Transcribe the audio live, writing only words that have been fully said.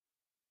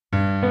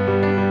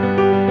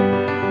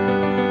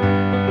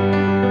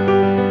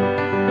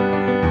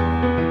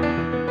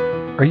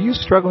Are you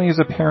struggling as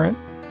a parent?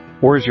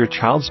 Or is your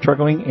child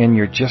struggling and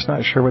you're just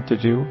not sure what to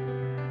do?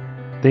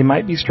 They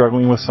might be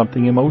struggling with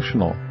something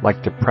emotional,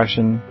 like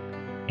depression,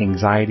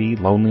 anxiety,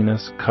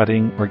 loneliness,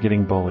 cutting, or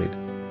getting bullied.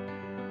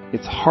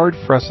 It's hard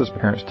for us as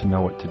parents to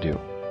know what to do.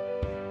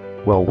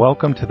 Well,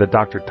 welcome to the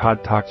Dr.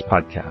 Todd Talks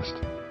podcast.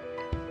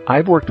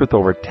 I've worked with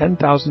over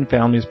 10,000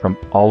 families from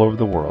all over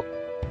the world.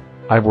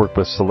 I've worked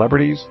with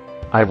celebrities,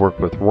 I've worked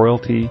with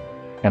royalty,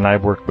 and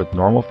I've worked with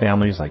normal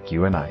families like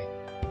you and I.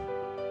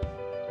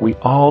 We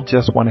all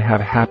just want to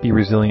have happy,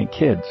 resilient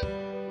kids.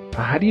 But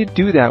how do you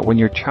do that when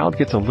your child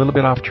gets a little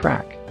bit off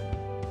track?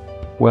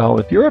 Well,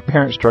 if you're a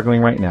parent struggling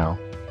right now,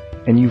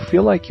 and you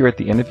feel like you're at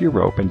the end of your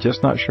rope and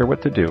just not sure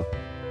what to do,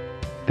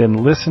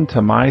 then listen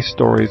to my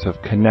stories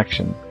of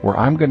connection, where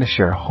I'm going to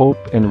share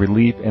hope and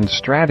relief and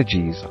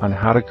strategies on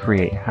how to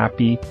create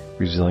happy,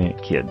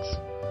 resilient kids.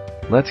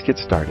 Let's get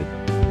started.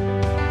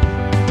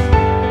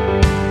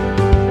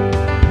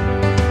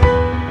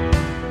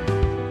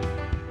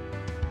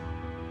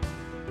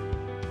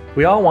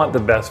 We all want the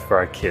best for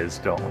our kids,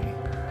 don't we?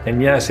 And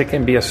yes, it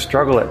can be a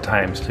struggle at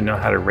times to know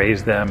how to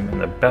raise them in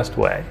the best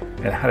way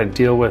and how to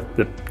deal with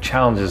the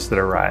challenges that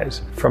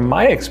arise. From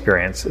my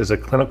experience as a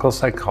clinical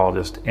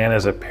psychologist and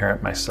as a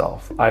parent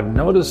myself, I've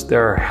noticed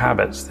there are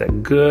habits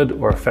that good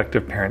or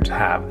effective parents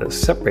have that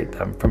separate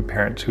them from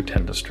parents who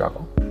tend to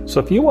struggle. So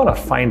if you want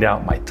to find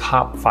out my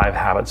top 5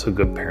 habits of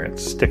good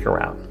parents, stick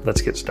around.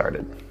 Let's get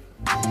started.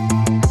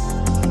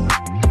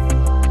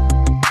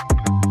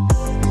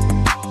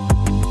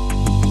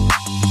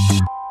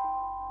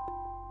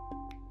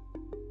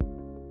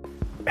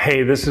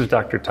 Hey, this is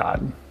Dr.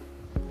 Todd.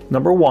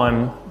 Number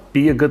 1,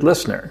 be a good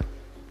listener.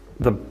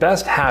 The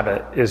best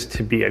habit is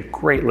to be a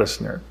great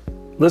listener.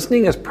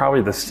 Listening is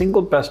probably the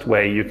single best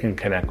way you can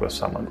connect with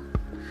someone.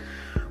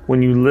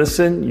 When you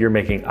listen, you're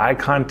making eye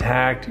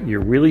contact,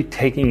 you're really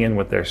taking in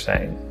what they're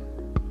saying.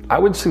 I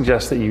would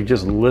suggest that you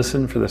just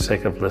listen for the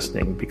sake of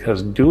listening,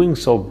 because doing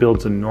so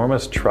builds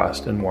enormous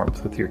trust and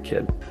warmth with your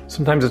kid.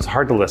 Sometimes it's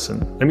hard to listen.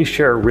 Let me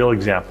share a real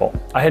example.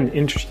 I had an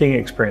interesting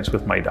experience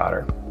with my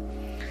daughter.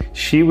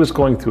 She was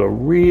going through a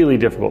really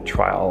difficult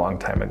trial a long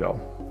time ago,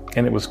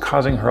 and it was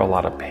causing her a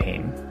lot of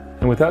pain.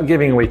 And without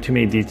giving away too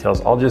many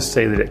details, I'll just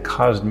say that it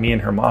caused me and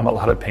her mom a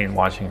lot of pain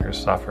watching her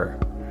suffer.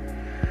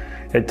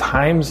 At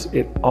times,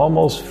 it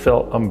almost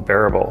felt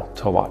unbearable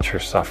to watch her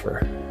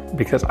suffer,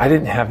 because I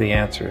didn't have the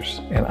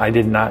answers, and I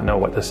did not know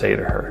what to say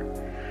to her.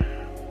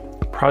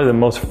 Probably the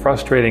most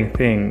frustrating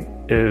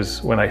thing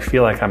is when I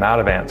feel like I'm out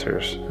of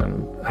answers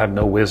and have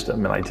no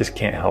wisdom, and I just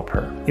can't help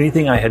her.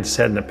 Anything I had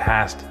said in the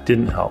past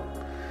didn't help.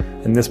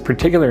 And this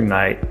particular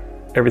night,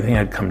 everything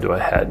had come to a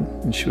head,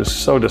 and she was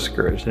so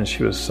discouraged and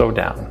she was so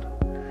down.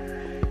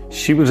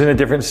 She was in a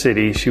different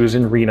city. She was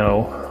in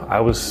Reno. I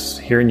was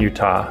here in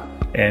Utah,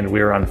 and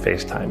we were on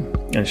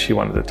FaceTime, and she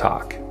wanted to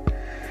talk.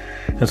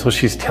 And so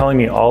she's telling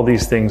me all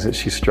these things that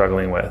she's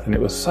struggling with, and it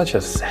was such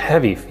a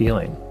heavy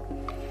feeling.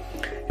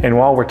 And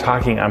while we're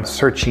talking, I'm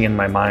searching in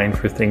my mind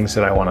for things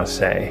that I want to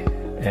say.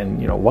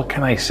 And, what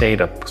can I say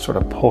to sort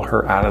of pull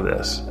her out of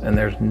this? And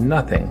there's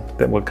nothing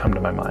that would come to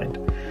my mind.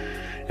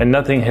 And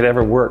nothing had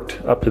ever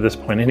worked up to this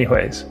point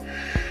anyways.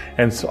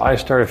 And so I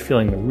started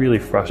feeling really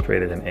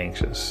frustrated and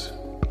anxious.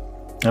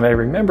 And I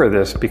remember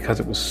this because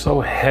it was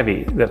so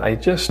heavy that I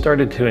just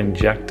started to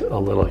inject a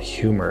little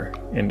humor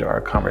into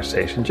our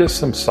conversation, just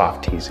some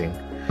soft teasing.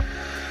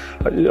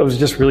 I was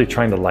just really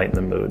trying to lighten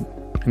the mood.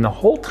 And the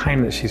whole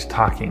time that she's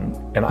talking,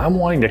 and I'm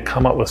wanting to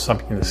come up with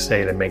something to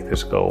say to make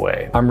this go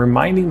away, I'm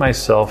reminding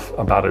myself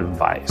about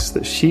advice,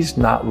 that she's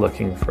not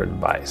looking for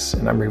advice.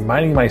 And I'm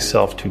reminding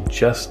myself to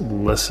just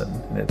listen.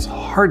 And it's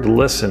hard to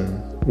listen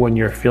when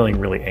you're feeling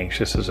really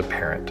anxious as a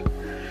parent.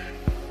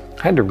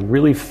 I had to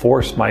really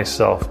force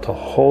myself to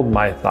hold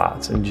my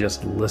thoughts and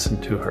just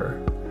listen to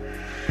her.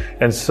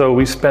 And so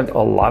we spent a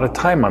lot of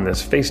time on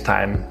this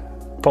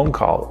FaceTime phone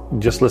call,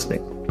 just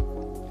listening.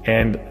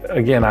 And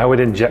again, I would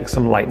inject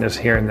some lightness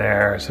here and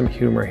there, some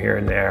humor here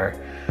and there.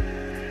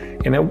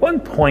 And at one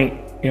point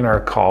in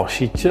our call,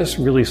 she just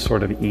really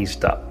sort of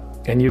eased up.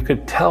 And you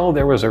could tell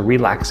there was a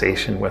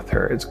relaxation with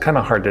her. It's kind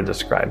of hard to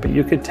describe, but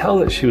you could tell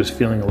that she was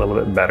feeling a little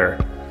bit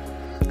better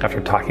after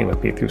talking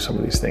with me through some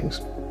of these things.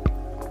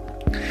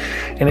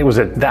 And it was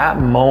at that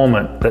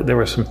moment that there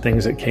were some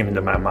things that came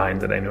into my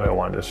mind that I knew I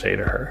wanted to say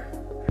to her.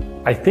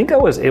 I think I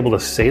was able to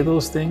say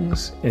those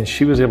things, and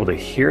she was able to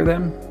hear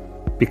them,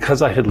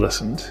 because I had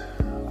listened.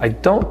 I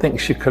don't think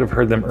she could have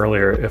heard them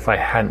earlier if I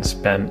hadn't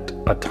spent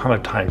a ton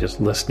of time just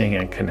listening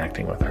and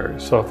connecting with her.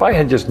 So if I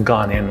had just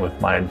gone in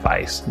with my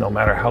advice, no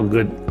matter how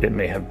good it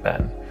may have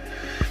been,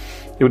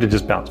 it would have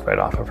just bounced right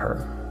off of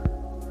her.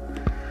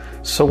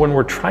 So when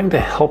we're trying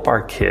to help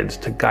our kids,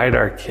 to guide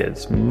our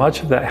kids,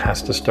 much of that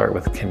has to start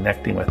with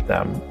connecting with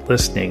them,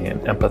 listening and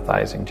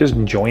empathizing, just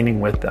joining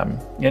with them.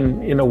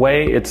 And in a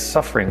way, it's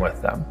suffering with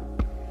them.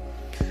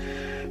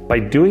 By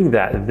doing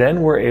that,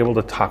 then we're able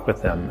to talk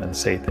with them and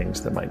say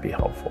things that might be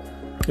helpful.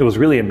 It was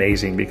really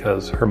amazing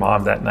because her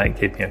mom that night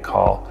gave me a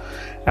call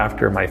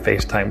after my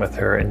FaceTime with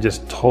her and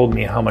just told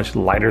me how much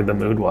lighter the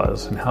mood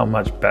was and how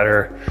much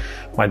better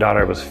my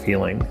daughter was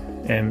feeling.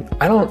 And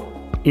I don't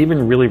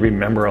even really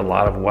remember a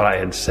lot of what I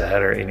had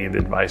said or any of the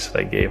advice that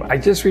I gave. I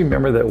just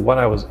remember that what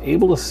I was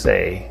able to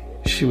say,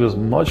 she was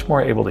much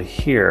more able to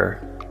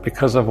hear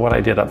because of what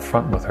I did up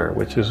front with her,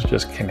 which is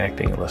just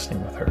connecting and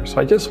listening with her. So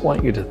I just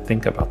want you to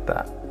think about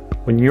that.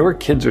 When your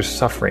kids are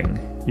suffering,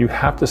 you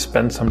have to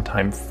spend some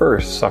time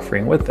first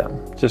suffering with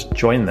them. Just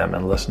join them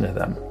and listen to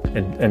them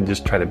and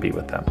just try to be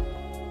with them.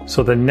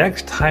 So the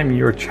next time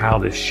your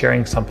child is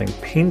sharing something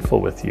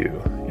painful with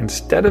you,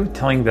 instead of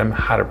telling them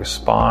how to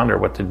respond or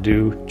what to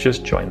do,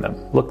 just join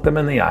them. Look them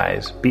in the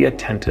eyes, be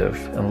attentive,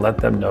 and let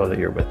them know that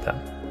you're with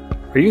them.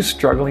 Are you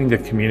struggling to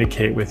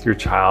communicate with your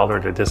child or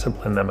to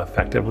discipline them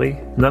effectively?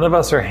 None of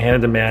us are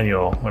handed a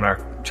manual when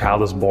our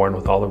child is born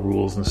with all the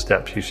rules and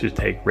steps you should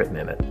take written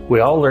in it.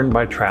 We all learn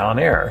by trial and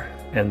error,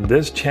 and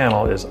this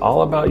channel is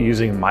all about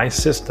using my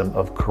system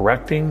of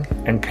correcting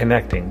and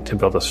connecting to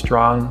build a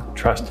strong,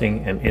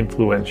 trusting, and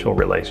influential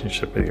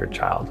relationship with your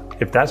child.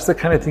 If that's the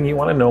kind of thing you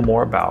want to know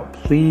more about,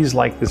 please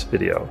like this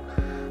video,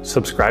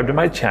 subscribe to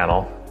my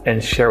channel,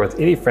 and share with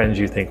any friends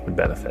you think would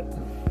benefit.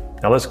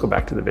 Now let's go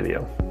back to the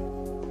video.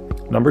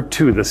 Number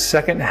 2, the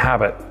second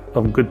habit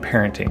of good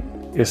parenting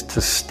is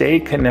to stay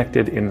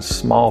connected in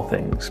small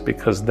things,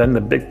 because then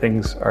the big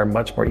things are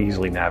much more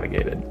easily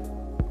navigated.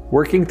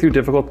 Working through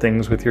difficult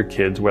things with your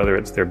kids, whether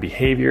it's their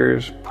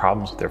behaviors,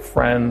 problems with their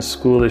friends,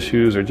 school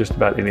issues, or just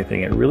about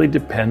anything, it really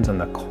depends on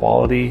the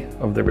quality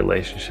of the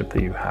relationship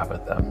that you have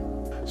with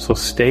them. So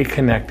stay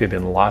connected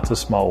in lots of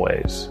small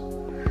ways.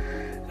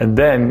 And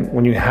then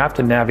when you have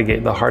to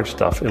navigate the hard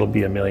stuff, it'll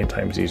be a million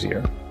times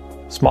easier.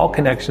 Small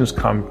connections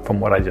come from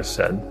what I just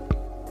said.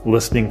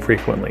 Listening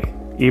frequently,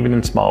 even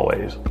in small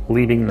ways,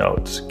 leaving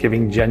notes,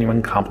 giving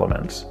genuine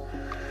compliments.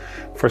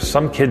 For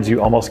some kids,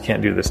 you almost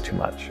can't do this too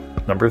much.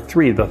 Number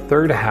 3, the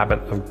third habit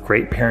of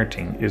great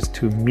parenting is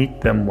to meet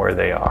them where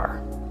they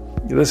are.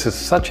 This is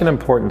such an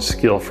important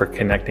skill for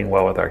connecting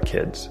well with our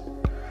kids.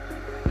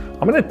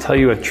 I'm going to tell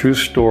you a true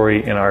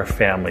story in our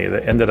family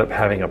that ended up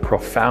having a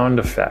profound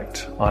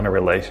effect on a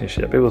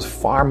relationship. It was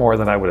far more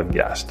than I would have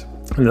guessed,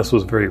 and this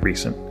was very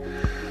recent.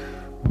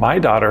 My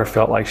daughter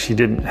felt like she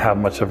didn't have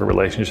much of a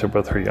relationship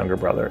with her younger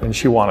brother, and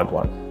she wanted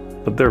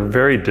one. But they're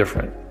very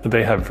different.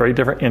 They have very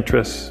different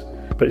interests,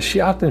 but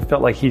she often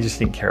felt like he just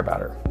didn't care about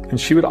her. And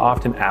she would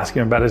often ask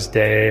him about his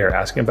day or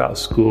ask him about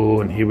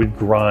school, and he would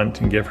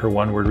grunt and give her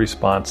one-word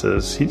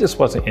responses. He just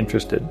wasn't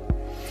interested.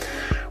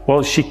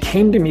 Well, she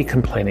came to me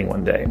complaining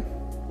one day,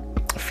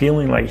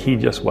 feeling like he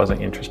just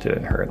wasn't interested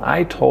in her. And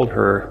I told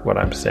her what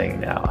I'm saying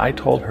now. I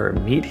told her,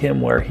 meet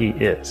him where he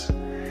is.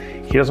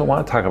 He doesn't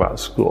want to talk about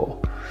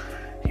school.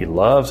 He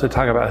loves to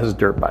talk about his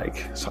dirt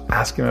bike, so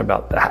ask him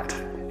about that.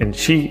 And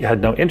she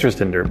had no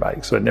interest in dirt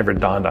bikes, so it never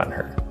dawned on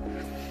her.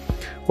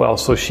 Well,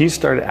 so she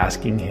started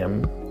asking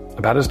him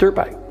about his dirt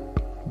bike,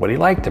 what he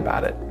liked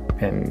about it,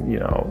 and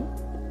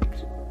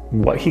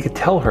what he could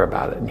tell her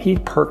about it. And he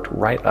perked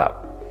right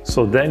up.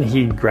 So then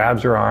he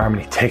grabs her arm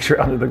and he takes her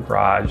out of the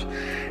garage,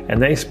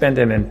 and they spent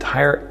an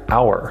entire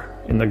hour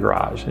in the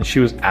garage. And she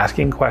was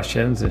asking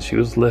questions and she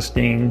was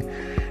listening,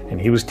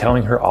 and he was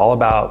telling her all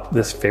about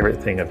this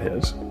favorite thing of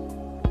his.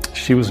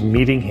 She was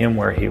meeting him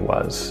where he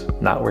was,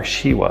 not where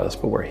she was,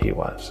 but where he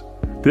was.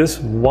 This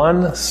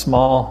one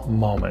small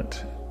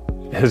moment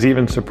has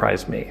even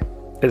surprised me.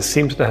 It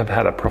seems to have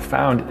had a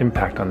profound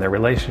impact on their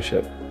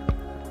relationship.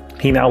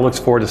 He now looks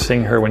forward to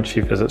seeing her when she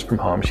visits from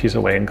home. She's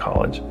away in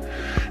college.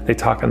 They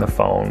talk on the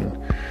phone.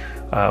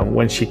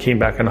 When she came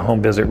back on a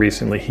home visit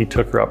recently, he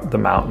took her up the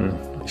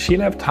mountain. She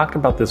and I have talked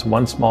about this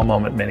one small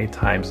moment many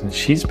times, and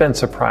she's been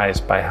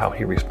surprised by how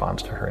he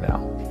responds to her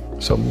now.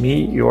 So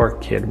meet your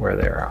kid where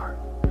they are.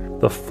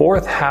 The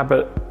fourth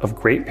habit of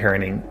great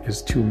parenting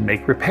is to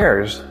make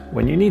repairs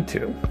when you need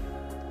to.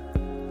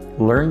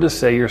 Learn to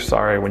say you're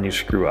sorry when you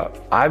screw up.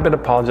 I've been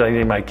apologizing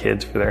to my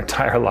kids for their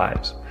entire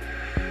lives.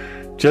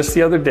 Just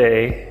the other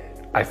day,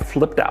 I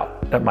flipped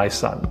out at my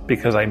son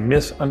because I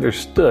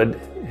misunderstood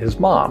his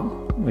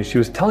mom when she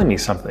was telling me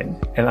something.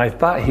 And I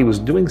thought he was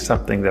doing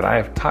something that I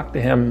have talked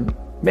to him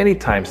many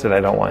times that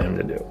I don't want him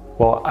to do.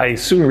 Well, I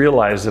soon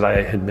realized that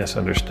I had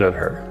misunderstood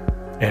her.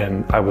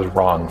 And I was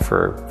wrong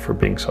for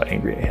being so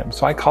angry at him.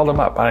 So I called him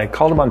up. I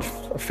called him on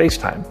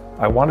FaceTime.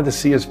 I wanted to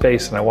see his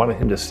face and I wanted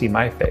him to see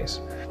my face.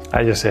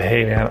 I just said,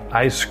 hey man,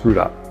 I screwed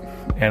up.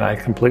 And I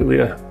completely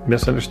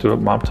misunderstood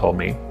what mom told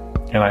me.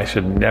 And I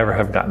should never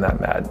have gotten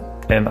that mad.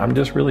 And I'm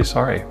just really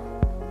sorry.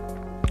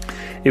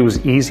 It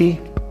was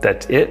easy,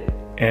 that's it.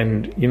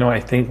 And I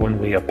think when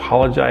we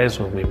apologize,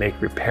 when we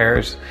make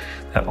repairs,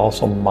 that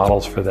also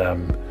models for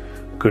them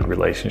good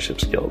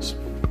relationship skills.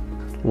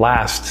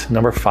 Last,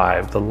 number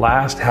 5, the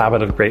last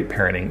habit of great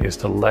parenting is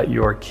to let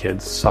your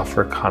kids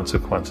suffer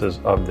consequences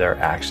of their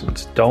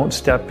actions. Don't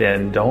step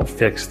in, don't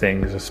fix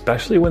things,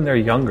 especially when they're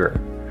younger.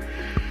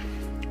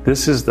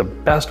 This is the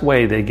best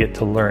way they get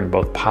to learn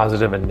both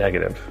positive and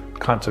negative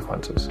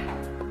consequences.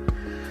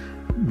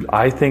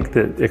 I think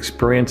that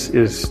experience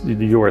is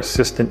your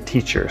assistant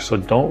teacher, so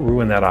don't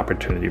ruin that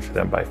opportunity for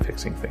them by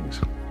fixing things.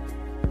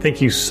 Thank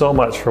you so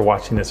much for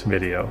watching this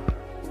video.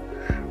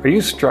 Are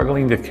you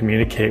struggling to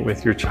communicate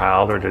with your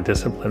child or to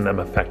discipline them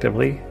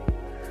effectively?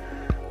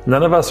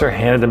 None of us are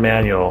handed a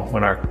manual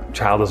when our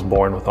child is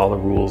born with all the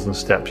rules and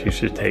steps you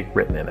should take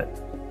written in it.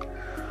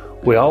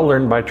 We all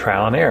learn by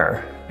trial and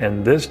error,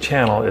 and this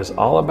channel is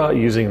all about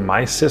using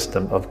my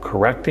system of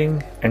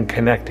correcting and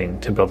connecting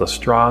to build a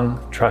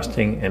strong,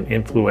 trusting, and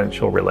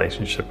influential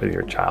relationship with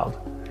your child.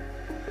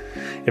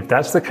 If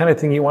that's the kind of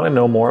thing you want to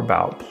know more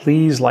about,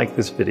 please like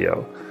this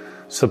video,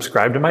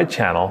 subscribe to my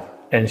channel,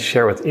 and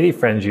share with any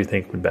friends you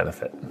think would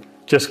benefit.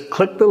 Just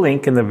click the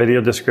link in the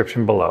video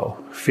description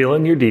below, fill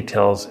in your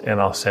details,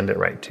 and I'll send it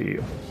right to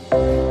you.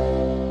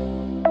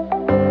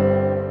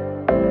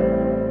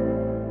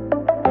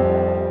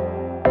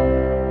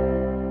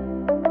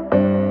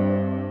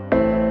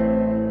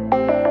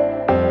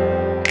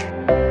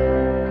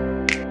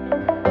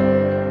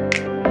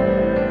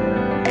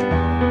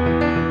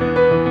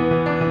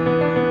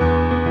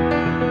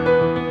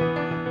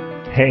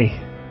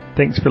 Hey,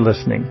 thanks for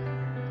listening.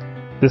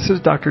 This is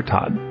Dr.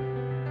 Todd,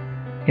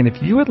 and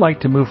if you would like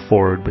to move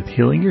forward with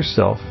healing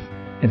yourself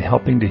and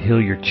helping to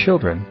heal your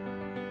children,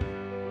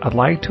 I'd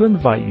like to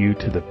invite you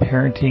to the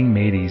Parenting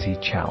Made Easy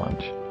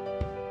Challenge.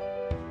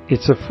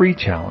 It's a free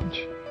challenge,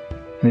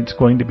 and it's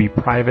going to be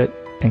private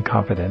and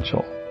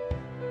confidential.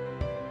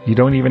 You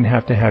don't even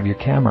have to have your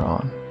camera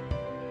on,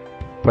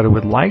 but I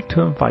would like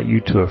to invite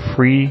you to a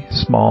free,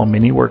 small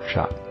mini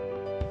workshop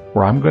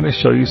where I'm going to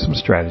show you some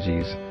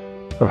strategies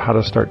of how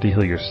to start to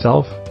heal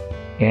yourself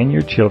and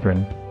your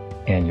children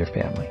and your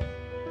family.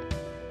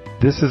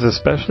 This is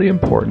especially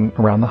important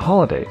around the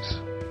holidays,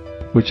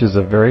 which is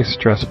a very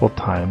stressful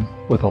time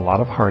with a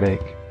lot of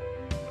heartache,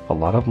 a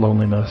lot of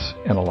loneliness,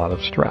 and a lot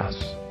of stress.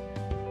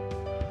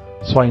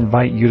 So I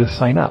invite you to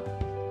sign up.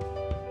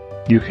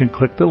 You can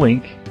click the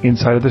link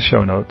inside of the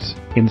show notes,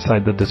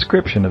 inside the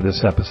description of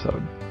this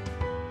episode,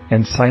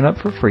 and sign up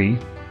for free,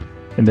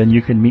 and then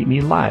you can meet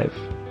me live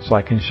so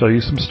I can show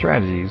you some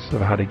strategies of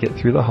how to get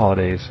through the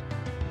holidays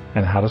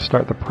and how to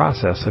start the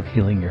process of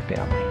healing your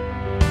family.